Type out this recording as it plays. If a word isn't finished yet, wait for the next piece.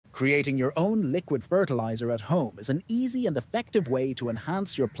Creating your own liquid fertilizer at home is an easy and effective way to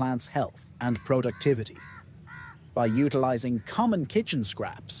enhance your plant's health and productivity. By utilizing common kitchen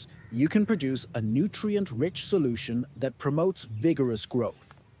scraps, you can produce a nutrient-rich solution that promotes vigorous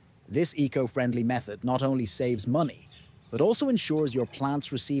growth. This eco-friendly method not only saves money, but also ensures your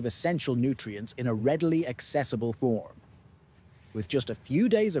plants receive essential nutrients in a readily accessible form. With just a few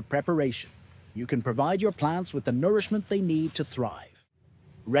days of preparation, you can provide your plants with the nourishment they need to thrive.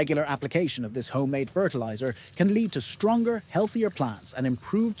 Regular application of this homemade fertilizer can lead to stronger, healthier plants and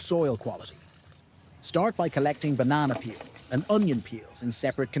improved soil quality. Start by collecting banana peels and onion peels in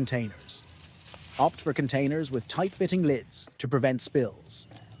separate containers. Opt for containers with tight-fitting lids to prevent spills.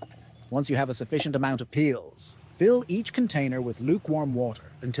 Once you have a sufficient amount of peels, fill each container with lukewarm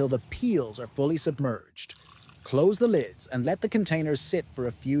water until the peels are fully submerged. Close the lids and let the containers sit for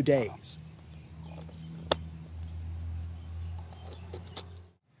a few days.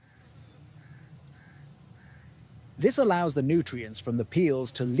 This allows the nutrients from the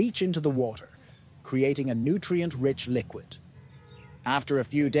peels to leach into the water, creating a nutrient-rich liquid. After a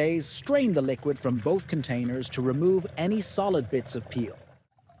few days, strain the liquid from both containers to remove any solid bits of peel.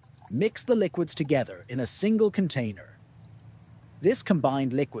 Mix the liquids together in a single container. This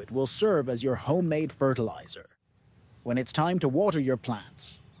combined liquid will serve as your homemade fertilizer. When it's time to water your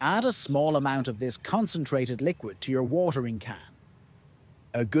plants, add a small amount of this concentrated liquid to your watering can.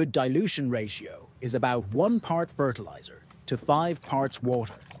 A good dilution ratio is about 1 part fertilizer to 5 parts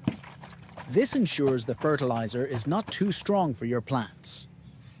water. This ensures the fertilizer is not too strong for your plants.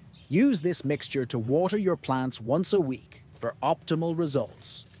 Use this mixture to water your plants once a week for optimal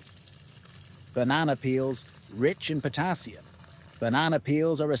results. Banana peels, rich in potassium. Banana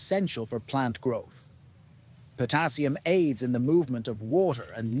peels are essential for plant growth. Potassium aids in the movement of water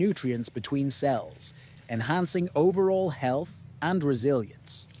and nutrients between cells, enhancing overall health and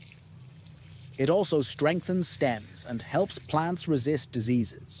resilience. It also strengthens stems and helps plants resist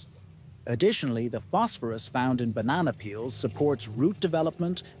diseases. Additionally, the phosphorus found in banana peels supports root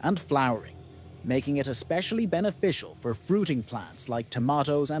development and flowering, making it especially beneficial for fruiting plants like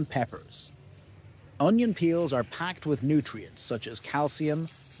tomatoes and peppers. Onion peels are packed with nutrients such as calcium,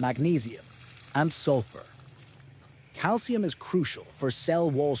 magnesium, and sulfur. Calcium is crucial for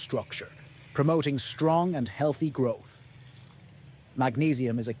cell wall structure, promoting strong and healthy growth.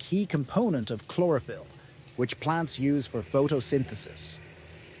 Magnesium is a key component of chlorophyll, which plants use for photosynthesis.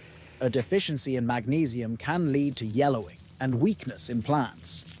 A deficiency in magnesium can lead to yellowing and weakness in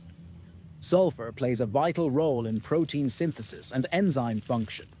plants. Sulfur plays a vital role in protein synthesis and enzyme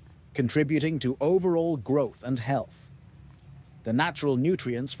function, contributing to overall growth and health. The natural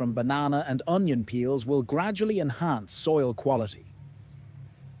nutrients from banana and onion peels will gradually enhance soil quality.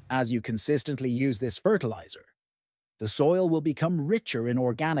 As you consistently use this fertilizer, the soil will become richer in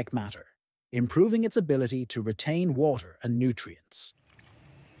organic matter, improving its ability to retain water and nutrients.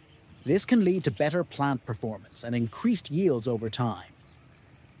 This can lead to better plant performance and increased yields over time.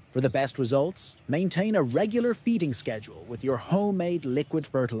 For the best results, maintain a regular feeding schedule with your homemade liquid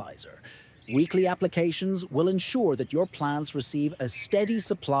fertilizer. Weekly applications will ensure that your plants receive a steady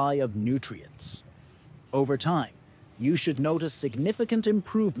supply of nutrients. Over time, you should notice significant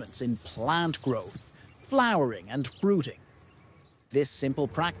improvements in plant growth, flowering, and fruiting. This simple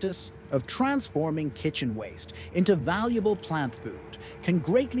practice of transforming kitchen waste into valuable plant food can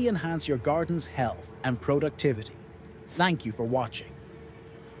greatly enhance your garden's health and productivity. Thank you for watching.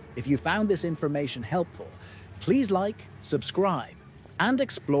 If you found this information helpful, please like, subscribe, and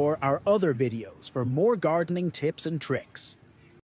explore our other videos for more gardening tips and tricks.